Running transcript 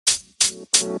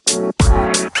Another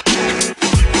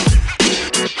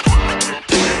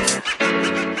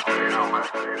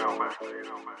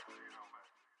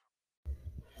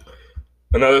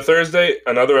Thursday,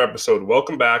 another episode.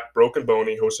 Welcome back, Broken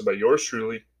Boney, hosted by yours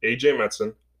truly, AJ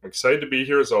Metzen. I'm excited to be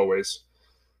here as always.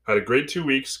 Had a great 2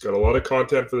 weeks, got a lot of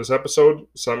content for this episode.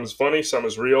 Some is funny, some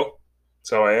is real.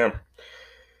 That's how I am.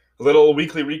 A little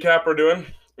weekly recap we're doing.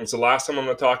 It's the last time I'm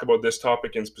going to talk about this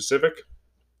topic in specific.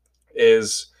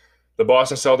 Is the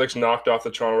Boston Celtics knocked off the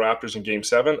Toronto Raptors in Game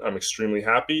 7. I'm extremely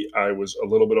happy. I was a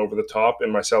little bit over the top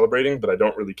in my celebrating, but I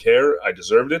don't really care. I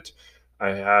deserved it. I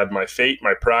had my fate,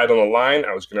 my pride on the line.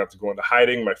 I was going to have to go into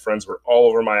hiding. My friends were all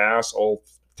over my ass. All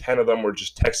 10 of them were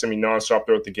just texting me nonstop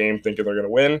throughout the game thinking they're going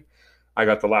to win. I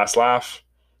got the last laugh.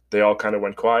 They all kind of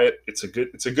went quiet. It's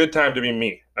a good time to be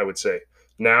me, I would say.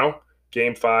 Now,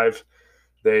 Game 5,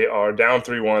 they are down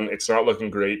 3-1. It's not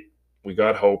looking great. We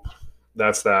got hope.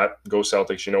 That's that. Go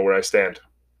Celtics. You know where I stand.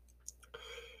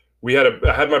 I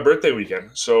had my birthday weekend.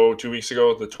 So 2 weeks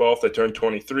ago, the 12th, I turned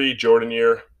 23. Jordan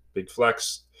year. Big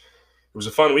flex. It was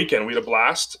a fun weekend. We had a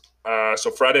blast. So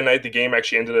Friday night, the game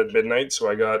actually ended at midnight. So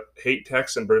I got hate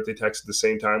texts and birthday texts at the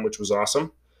same time, which was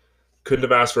awesome. Couldn't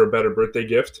have asked for a better birthday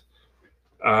gift.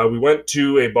 We went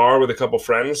to a bar with a couple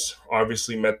friends.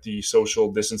 Obviously met the social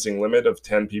distancing limit of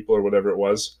 10 people or whatever it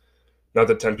was. Not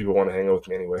that 10 people want to hang out with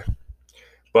me anyway.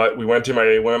 But we went to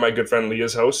one of my good friend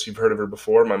Leah's house. You've heard of her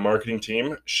before, my marketing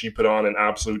team. She put on an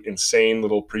absolute insane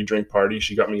little pre-drink party.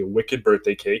 She got me a wicked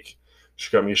birthday cake.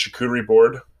 She got me a charcuterie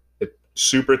board.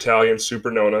 Super Italian,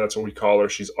 super Nona. That's what we call her.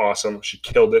 She's awesome. She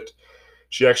killed it.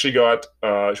 She actually she went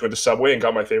to Subway and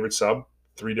got my favorite sub.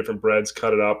 3 different breads,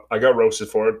 cut it up. I got roasted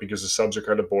for it because the subs are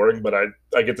kind of boring, but I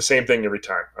get the same thing every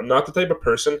time. I'm not the type of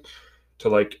person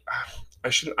to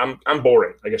I'm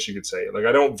boring, I guess you could say. Like,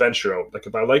 I don't venture out. Like,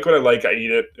 if I like what I like, I eat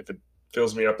it. If it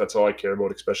fills me up, that's all I care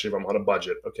about, especially if I'm on a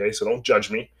budget. Okay, so don't judge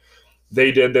me.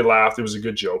 They did. They laughed. It was a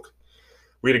good joke.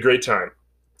 We had a great time.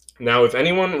 Now, if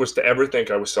anyone was to ever think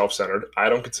I was self-centered, I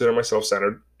don't consider myself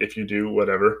centered. If you do,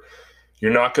 whatever.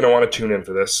 You're not going to want to tune in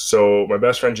for this. So my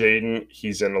best friend Jaden,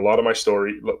 he's in a lot of my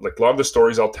story. Like, a lot of the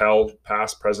stories I'll tell,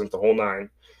 past, present, the whole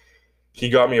nine. He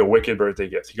got me a wicked birthday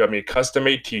gift. He got me a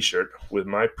custom-made t-shirt with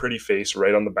my pretty face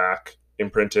right on the back,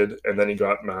 imprinted, and then he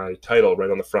got my title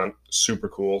right on the front. Super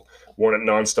cool. Worn it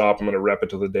nonstop. I'm going to rep it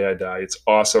till the day I die. It's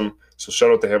awesome. So shout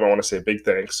out to him. I want to say a big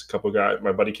thanks. A couple guys,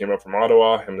 my buddy came up from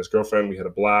Ottawa, him and his girlfriend. We had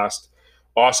a blast.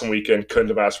 Awesome weekend. Couldn't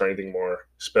have asked for anything more,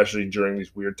 especially during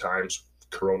these weird times.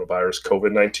 Coronavirus,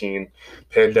 COVID-19,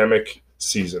 pandemic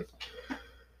season.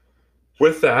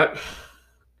 With that,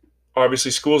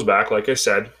 obviously school's back, like I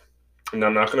said. And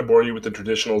I'm not going to bore you with the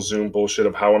traditional Zoom bullshit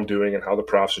of how I'm doing and how the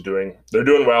profs are doing. They're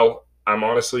doing well. I'm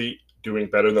honestly doing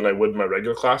better than I would in my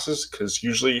regular classes, because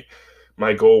usually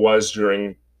my goal was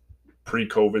during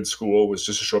pre-COVID school was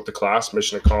just to show up to class,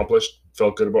 mission accomplished,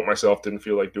 felt good about myself, didn't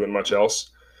feel like doing much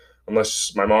else.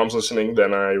 Unless my mom's listening,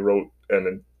 then I wrote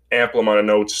an ample amount of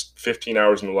notes, 15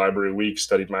 hours in the library a week,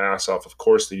 studied my ass off, of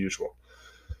course, the usual.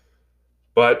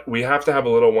 But we have to have a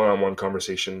little one-on-one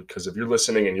conversation, because if you're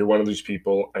listening and you're one of these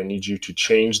people, I need you to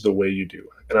change the way you do.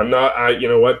 And you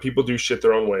know what? People do shit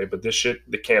their own way, but this shit,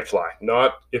 they can't fly.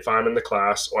 Not if I'm in the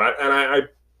class. And I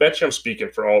bet you I'm speaking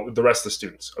for all the rest of the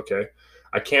students, okay?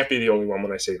 I can't be the only one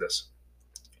when I say this.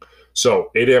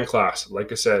 So, 8 a.m. class.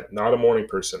 Like I said, not a morning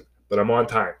person, but I'm on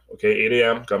time, okay? 8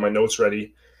 a.m., got my notes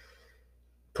ready.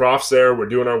 Profs there, we're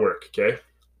doing our work, okay?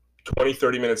 20,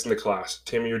 30 minutes in the class.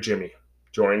 Timmy or Jimmy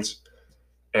joins,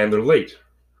 and they're late.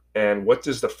 And what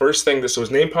is the first thing? So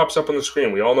his name pops up on the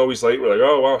screen. We all know he's late. We're like,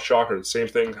 oh, wow, shocker. The same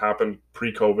thing happened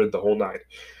pre-COVID, the whole night.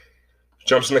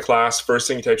 Jumps in the class. First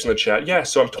thing he types in the chat, yeah,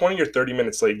 so I'm 20 or 30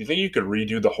 minutes late. Do you think you could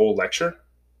redo the whole lecture?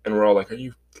 And we're all like, are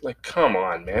you, like, come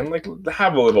on, man. Like,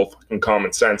 have a little fucking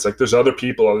common sense. Like, there's other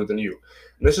people other than you.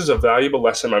 And this is a valuable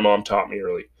lesson my mom taught me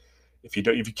early. If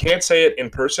you can't say it in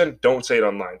person, don't say it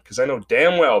online. Because I know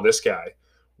damn well this guy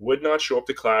would not show up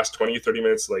to class 20 or 30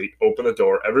 minutes late, open the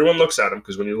door. Everyone looks at him,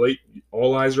 because when you're late,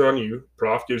 all eyes are on you.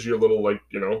 Prof gives you a little,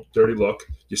 dirty look.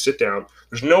 You sit down.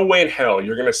 There's no way in hell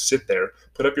you're going to sit there,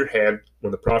 put up your hand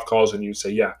when the prof calls on you and say,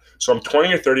 yeah, so I'm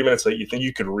 20 or 30 minutes late. You think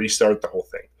you could restart the whole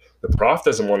thing. The prof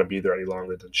doesn't want to be there any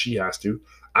longer than she has to.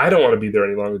 I don't want to be there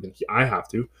any longer than I have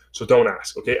to. So don't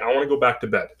ask, okay? I want to go back to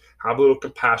bed. Have a little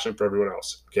compassion for everyone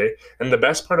else, okay? And the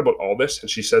best part about all this, and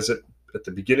she says it at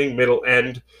the beginning, middle,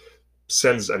 end,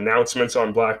 sends announcements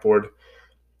on Blackboard,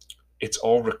 it's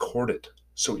all recorded.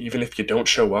 So even if you don't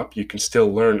show up, you can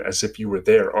still learn as if you were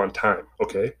there on time,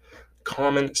 okay?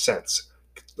 Common sense.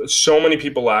 So many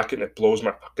people lack it, and it blows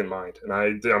my fucking mind. And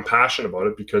I'm passionate about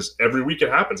it because every week it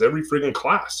happens, every friggin'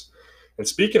 class. And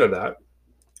speaking of that,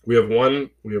 We have one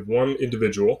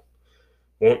individual.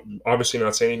 Won't obviously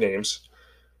not say any names.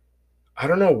 I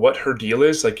don't know what her deal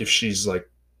is. Like if she's like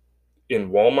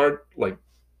in Walmart, like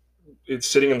it's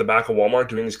sitting in the back of Walmart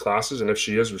doing these classes, and if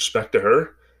she is, respect to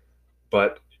her.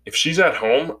 But if she's at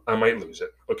home, I might lose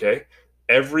it. Okay.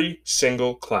 Every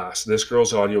single class, this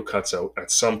girl's audio cuts out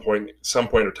at some point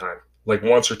of time, like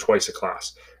once or twice a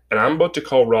class. And I'm about to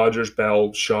call Rogers,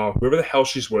 Bell, Shaw, whoever the hell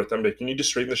she's with. I'm like, you need to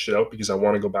straighten this shit out because I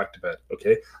want to go back to bed.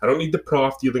 Okay. I don't need the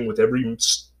prof dealing with every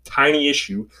tiny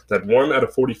issue that 1 out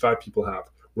of 45 people have.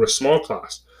 We're a small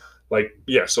class. Like,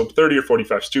 yeah, so 30 or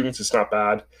 45 students, it's not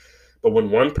bad. But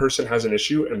when one person has an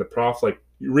issue and the prof, like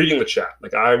reading the chat,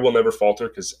 like I will never falter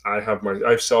because I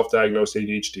have self-diagnosed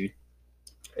ADHD,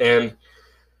 and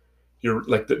you're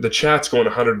like the chat's going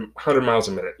 100 miles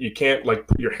a minute. You can't like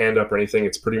put your hand up or anything.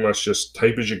 It's pretty much just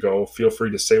type as you go. Feel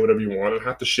free to say whatever you want. And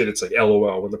half the shit, it's like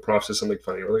LOL when the prof says something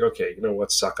funny. We're like, okay, you know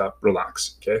what? Suck up,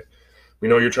 relax. Okay. We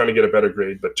know you're trying to get a better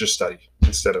grade, but just study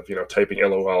instead of, typing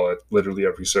LOL at literally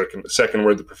every second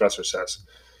word the professor says.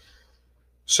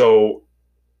 So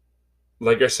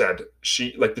like I said,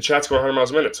 the chat's going 100 miles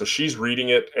a minute. So she's reading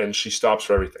it and she stops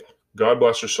for everything. God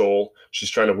bless her soul. She's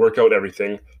trying to work out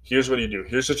everything. Here's what you do.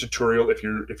 Here's a tutorial. If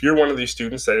you're one of these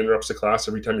students that interrupts the class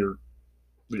every time your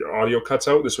audio cuts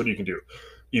out, this is what you can do.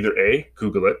 Either A,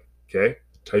 Google it. Okay.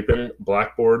 Type in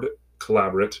Blackboard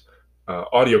Collaborate,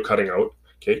 audio cutting out.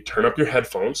 Okay. Turn up your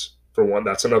headphones for one.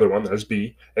 That's another one. There's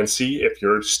B. And see if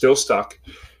you're still stuck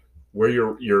where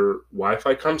your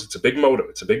Wi-Fi comes. It's a big modem.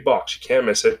 It's a big box. You can't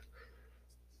miss it.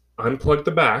 Unplug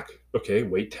the back. Okay,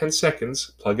 wait 10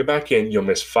 seconds, plug it back in. You'll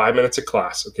miss 5 minutes of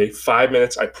class. Okay, 5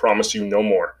 minutes, I promise you, no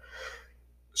more.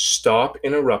 Stop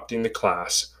interrupting the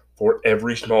class for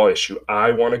every small issue.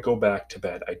 I want to go back to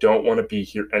bed. I don't want to be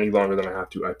here any longer than I have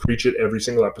to. I preach it every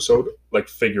single episode. Like,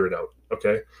 figure it out.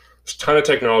 Okay, there's a ton of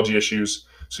technology issues.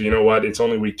 So you know what? It's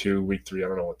only week 2, week 3. I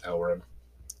don't know what the hell we're in.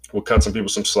 We'll cut some people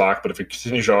some slack, but if it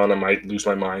continues on, I might lose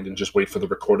my mind and just wait for the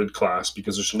recorded class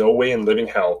because there's no way in living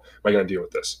hell am I going to deal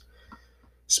with this.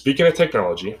 Speaking of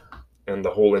technology and the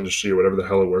whole industry or whatever the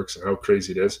hell it works and how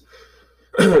crazy it is,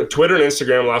 Twitter and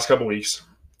Instagram last couple of weeks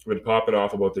have been popping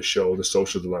off about this show, The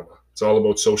Social Dilemma. It's all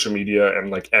about social media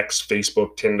and like X,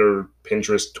 Facebook, Tinder,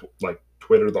 Pinterest, like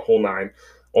Twitter, the whole nine.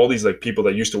 All these like people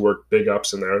that used to work big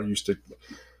ups in there, used to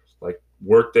like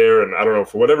work there, and I don't know,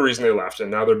 for whatever reason they left,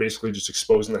 and now they're basically just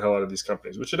exposing the hell out of these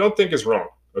companies, which I don't think is wrong.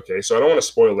 Okay, so I don't want to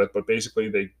spoil it, but basically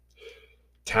they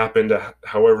tap into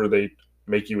however they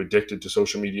make you addicted to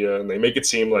social media, and they make it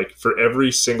seem like for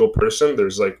every single person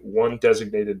there's like one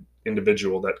designated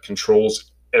individual that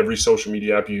controls every social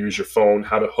media app you use, your phone,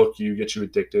 how to hook you, get you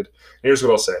addicted. And here's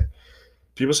what I'll say.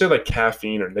 People say like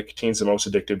caffeine or nicotine's the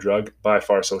most addictive drug, by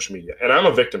far social media, and I'm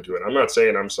a victim to it. I'm not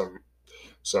saying I'm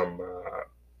some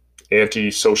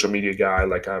anti-social media guy,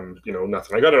 like I'm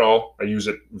nothing. I got it all. I use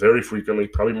it very frequently,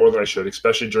 probably more than I should,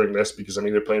 especially during this, because I'm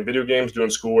either playing video games, doing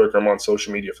schoolwork, or I'm on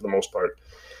social media for the most part.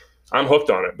 I'm hooked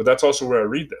on it, but that's also where I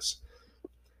read this.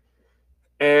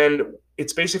 And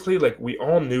it's basically like we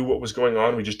all knew what was going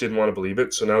on. We just didn't want to believe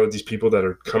it. So now that these people that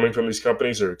are coming from these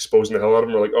companies are exposing the hell out of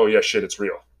them, we're like, oh yeah, shit, it's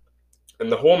real.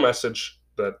 And the whole message,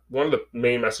 that one of the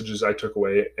main messages I took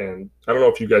away, and I don't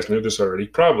know if you guys knew this already,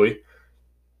 probably,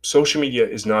 social media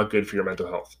is not good for your mental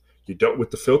health. You don't,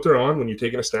 with the filter on when you're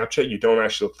taking a Snapchat, you don't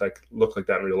actually look like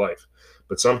that in real life.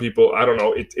 But some people, I don't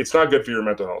know, it's not good for your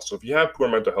mental health. So if you have poor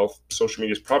mental health, social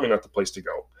media is probably not the place to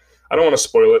go. I don't want to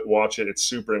spoil it. Watch it. It's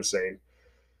super insane.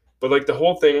 But like the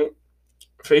whole thing,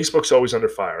 Facebook's always under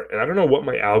fire. And I don't know what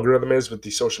my algorithm is with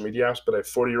these social media apps, but I have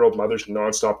 40-year-old mothers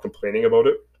nonstop complaining about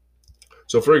it.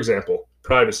 So for example,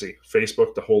 privacy,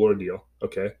 Facebook, the whole ordeal.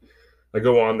 Okay. I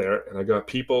go on there and I got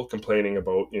people complaining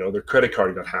about, their credit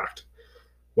card got hacked.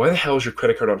 Why the hell is your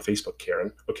credit card on Facebook,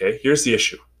 Karen? Okay, here's the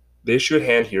issue. The issue at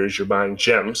hand here is you're buying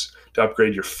gems to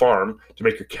upgrade your farm to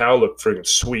make your cow look friggin'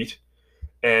 sweet.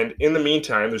 And in the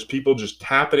meantime, there's people just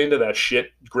tapping into that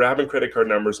shit, grabbing credit card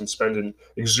numbers and spending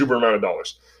exuberant amount of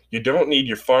dollars. You don't need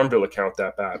your Farmville account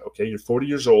that bad, okay? You're 40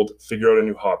 years old, figure out a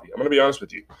new hobby. I'm going to be honest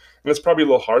with you. And it's probably a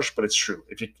little harsh, but it's true.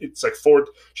 It's like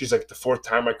she's like, the 4th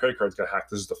time my credit cards got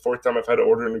hacked. This is the 4th time I've had to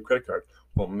order a new credit card.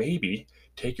 Well, maybe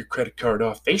take your credit card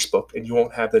off Facebook and you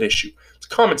won't have that issue. It's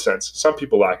common sense. Some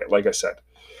people lack it, like I said.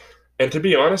 And to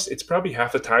be honest, it's probably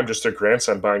half the time just their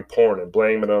grandson buying porn and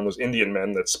blaming it on those Indian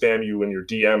men that spam you in your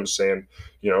DMs saying,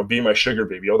 be my sugar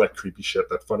baby, all that creepy shit,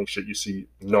 that funny shit you see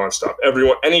nonstop.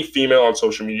 Any female on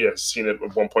social media has seen it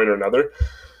at one point or another.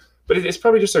 But it's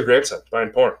probably just their grandson buying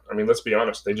porn. I mean, let's be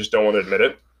honest. They just don't want to admit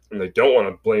it. And they don't want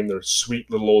to blame their sweet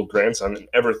little old grandson and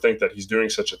ever think that he's doing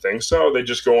such a thing. So they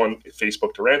just go on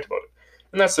Facebook to rant about it.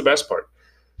 And that's the best part.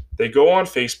 They go on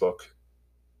Facebook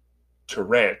to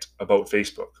rant about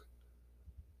Facebook.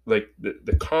 Like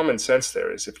the common sense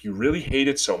there is if you really hate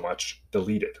it so much,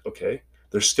 delete it, okay?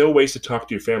 There's still ways to talk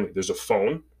to your family. There's a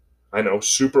phone. I know,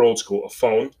 super old school, a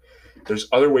phone. There's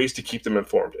other ways to keep them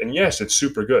informed. And yes, it's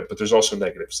super good, but there's also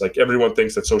negatives. Like everyone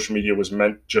thinks that social media was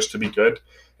meant just to be good.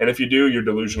 And if you do, you're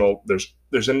delusional.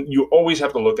 You always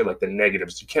have to look at like the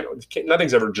negatives. You can't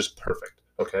nothing's ever just perfect.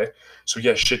 Okay. So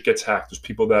yes, shit gets hacked. There's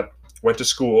people that went to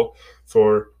school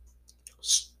for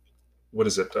what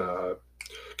is it?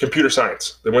 Computer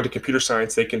science. They went to computer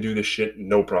science. They can do this shit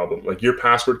no problem. Like your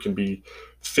password can be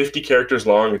 50 characters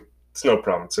long. It's no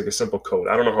problem. It's like a simple code.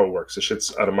 I don't know how it works. This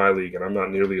shit's out of my league, and I'm not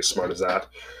nearly as smart as that.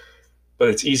 But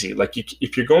it's easy. Like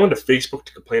if you're going to Facebook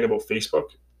to complain about Facebook,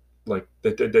 like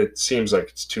that seems like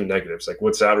it's too negative. It's like,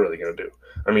 what's that really going to do?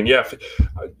 I mean, yeah,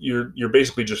 you're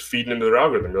basically just feeding into their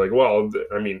algorithm. You're like, well,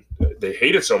 I mean, they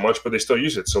hate it so much, but they still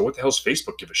use it. So what the hell's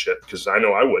Facebook give a shit? Because I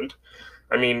know I wouldn't.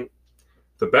 I mean,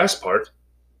 the best part,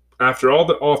 after all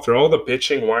the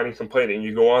bitching, whining, complaining,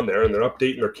 you go on there and they're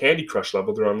updating their Candy Crush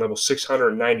level. They're on level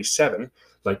 697,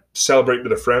 like celebrating to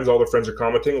their friends. All their friends are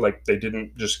commenting like they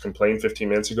didn't just complain 15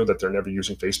 minutes ago that they're never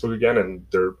using Facebook again and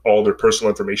all their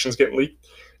personal information is getting leaked.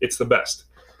 It's the best.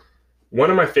 One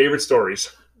of my favorite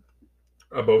stories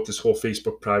about this whole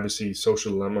Facebook privacy,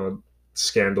 social dilemma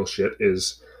scandal shit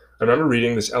is I remember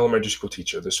reading this elementary school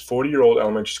teacher, this 40-year-old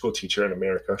elementary school teacher in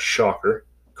America, shocker,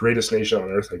 greatest nation on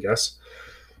earth, I guess.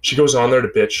 She goes on there to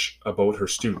bitch about her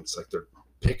students. Like they're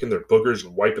picking their boogers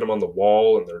and wiping them on the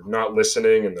wall and they're not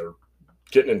listening and they're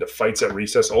getting into fights at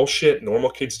recess. All shit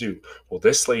normal kids do. Well,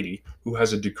 this lady who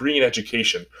has a degree in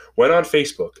education went on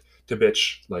Facebook to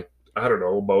bitch, like, I don't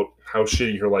know, about how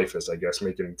shitty her life is, I guess,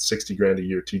 making $60,000 a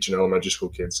year teaching elementary school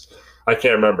kids. I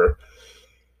can't remember.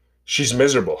 She's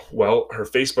miserable. Well, her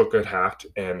Facebook got hacked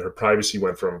and her privacy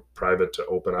went from private to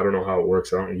open. I don't know how it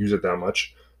works. I don't use it that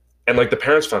much. And like the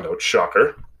parents found out,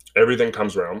 shocker, everything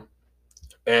comes around.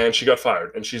 And she got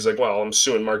fired. And she's like, well, I'm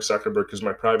suing Mark Zuckerberg because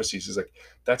my privacy. She's like,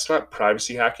 that's not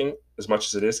privacy hacking as much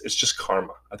as it is. It's just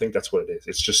karma. I think that's what it is.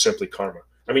 It's just simply karma.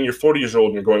 I mean, you're 40 years old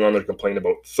and you're going on there to complain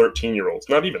about 13-year-olds,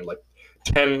 not even like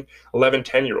 10, 11,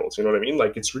 10-year-olds. You know what I mean?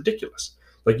 Like, it's ridiculous.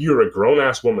 Like, you're a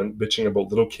grown-ass woman bitching about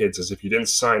little kids as if you didn't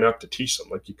sign up to teach them.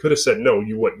 Like, you could have said no.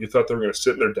 You wouldn't. You thought they were going to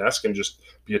sit in their desk and just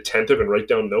be attentive and write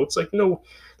down notes? Like, no.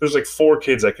 There's like 4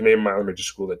 kids I can name in my elementary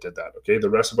school that did that, okay? The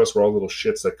rest of us were all little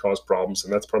shits that caused problems,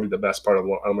 and that's probably the best part of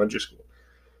elementary school.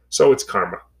 So it's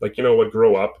karma. Like, you know what?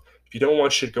 Grow up. If you don't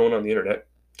want shit going on the internet,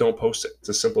 don't post it. It's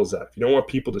as simple as that. If you don't want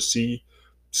people to see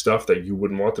stuff that you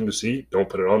wouldn't want them to see, don't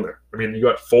put it on there. I mean, you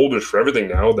got folders for everything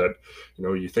now that, you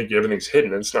know, you think everything's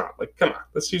hidden, and it's not. Like, come on.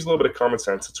 Let's use a little bit of common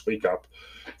sense. Let's wake up.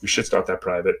 Your shit's not that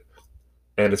private.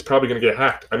 And it's probably going to get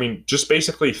hacked. I mean, just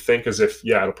basically think as if,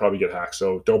 yeah, it'll probably get hacked.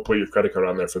 So don't put your credit card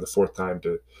on there for the 4th time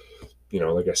to, you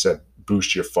know, like I said,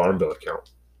 boost your farm bill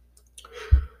account.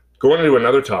 Going into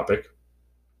another topic,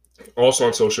 also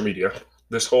on social media,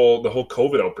 the whole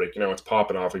COVID outbreak, you know, it's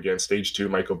popping off again. Stage 2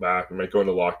 might go back. We might go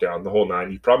into lockdown, the whole 9.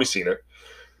 You've probably seen it.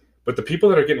 But the people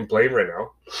that are getting blamed right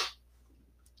now,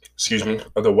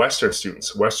 are the Western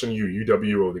students. Western U,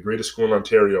 UWO, the greatest school in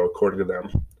Ontario, according to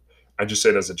them. I just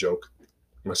say it as a joke.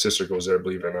 My sister goes there,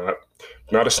 believe it or not.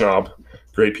 Not a snob,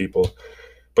 great people.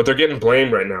 But they're getting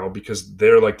blamed right now because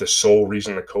they're like the sole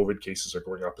reason the COVID cases are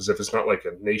going up, as if it's not like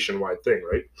a nationwide thing,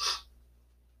 right?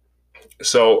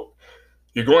 So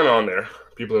you're going on there.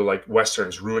 People are like,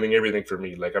 Westerns ruining everything for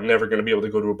me. Like, I'm never going to be able to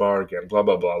go to a bar again, blah,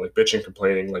 blah, blah. Like, bitching,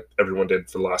 complaining like everyone did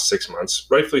for the last 6 months.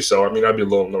 Rightfully so. I mean, I'd be a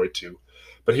little annoyed too.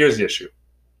 But here's the issue.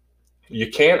 You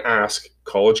can't ask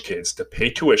college kids to pay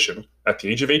tuition at the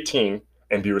age of 18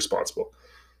 and be responsible.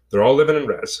 They're all living in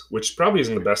res, which probably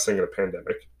isn't the best thing in a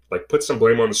pandemic. Like, put some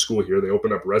blame on the school here. They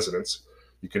open up residence.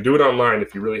 You can do it online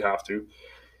if you really have to.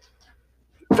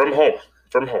 From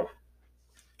home.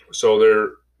 So they're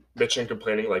bitching,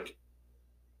 complaining. Like,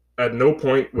 at no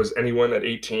point was anyone at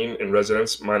 18 in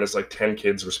residence minus like 10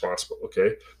 kids responsible,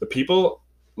 okay? The people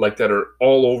like that are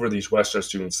all over these Western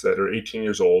students that are 18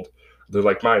 years old, they're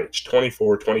like my age,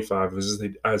 24, 25,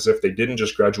 as if they didn't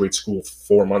just graduate school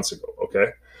 4 months ago, okay?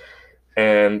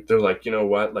 And they're like, you know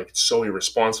what? Like, it's so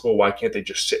irresponsible. Why can't they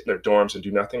just sit in their dorms and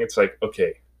do nothing? It's like,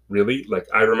 okay, really? Like,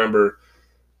 I remember,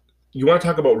 you want to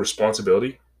talk about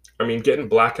responsibility? I mean, getting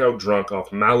blackout drunk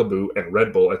off Malibu and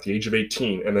Red Bull at the age of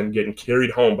 18 and then getting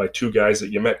carried home by 2 guys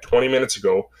that you met 20 minutes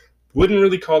ago, wouldn't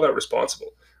really call that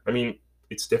responsible. I mean,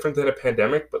 it's different than a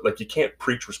pandemic, but like, you can't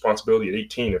preach responsibility at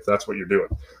 18 if that's what you're doing.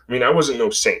 I mean, I wasn't no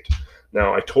saint.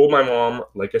 Now, I told my mom,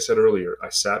 like I said earlier, I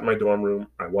sat in my dorm room,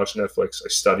 I watched Netflix, I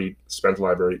studied, spent the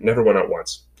library, never went out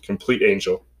once. Complete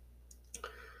angel.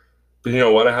 But you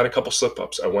know what? I had a couple slip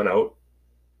ups. I went out.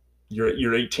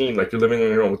 You're 18, like you're living on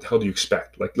your own. What the hell do you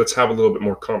expect? Like, let's have a little bit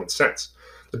more common sense.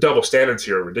 The double standards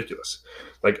here are ridiculous.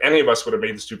 Like any of us would have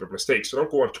made the stupid mistake. So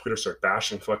don't go on Twitter start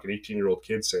bashing fucking 18-year-old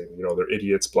kids saying, they're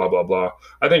idiots, blah blah blah.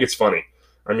 I think it's funny.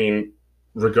 I mean,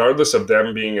 regardless of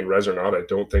them being in res or not, I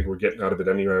don't think we're getting out of it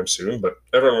anytime soon. But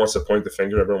everyone wants to point the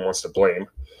finger. Everyone wants to blame.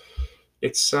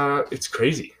 It's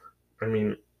crazy. I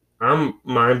mean, I'm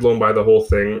mind blown by the whole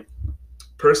thing.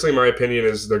 Personally, my opinion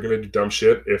is they're gonna do dumb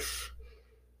shit if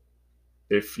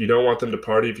you don't want them to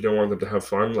party, if you don't want them to have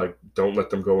fun, like don't let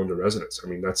them go into residence. I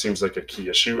mean, that seems like a key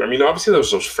issue. I mean, obviously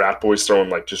there's those frat boys throwing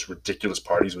like just ridiculous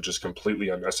parties, which is completely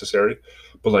unnecessary.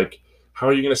 But like, how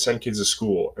are you going to send kids to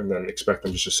school and then expect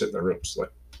them to just sit in their rooms?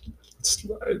 Like,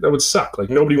 that would suck. Like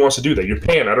nobody wants to do that. You're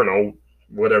paying, I don't know,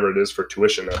 whatever it is for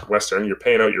tuition at Western. You're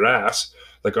paying out your ass.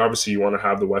 Like obviously you want to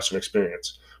have the Western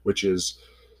experience, which is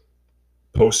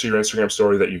post to your Instagram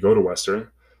story that you go to Western,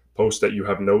 post that you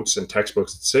have notes and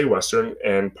textbooks that say Western,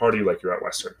 and party like you're at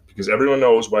Western. Because everyone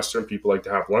knows Western people like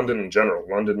to have London in general,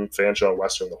 London, Fanshawe,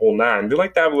 Western, the whole nine. They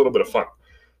like to have a little bit of fun.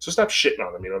 So stop shitting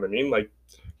on them, you know what I mean? Like,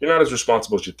 you're not as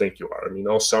responsible as you think you are. I mean,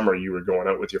 all summer you were going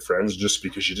out with your friends. Just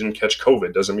because you didn't catch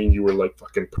COVID doesn't mean you were like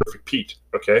fucking perfect Pete,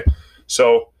 okay?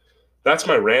 So that's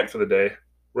my rant for the day.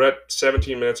 We're at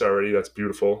 17 minutes already. That's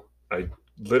beautiful. I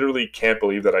literally can't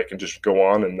believe that I can just go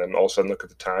on and then all of a sudden look at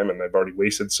the time and I've already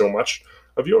wasted so much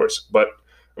of yours. But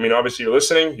I mean, obviously you're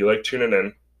listening, you like tuning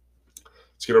in.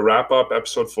 It's going to wrap up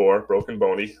episode 4, Broken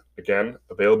Boney. Again,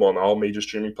 available on all major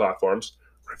streaming platforms.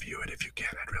 Review it if you can.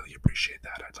 I'd really appreciate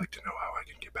that. I'd like to know how I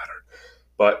can get better.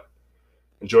 But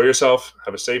enjoy yourself.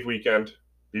 Have a safe weekend.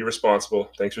 Be responsible.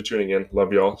 Thanks for tuning in.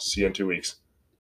 Love y'all. See you in 2 weeks.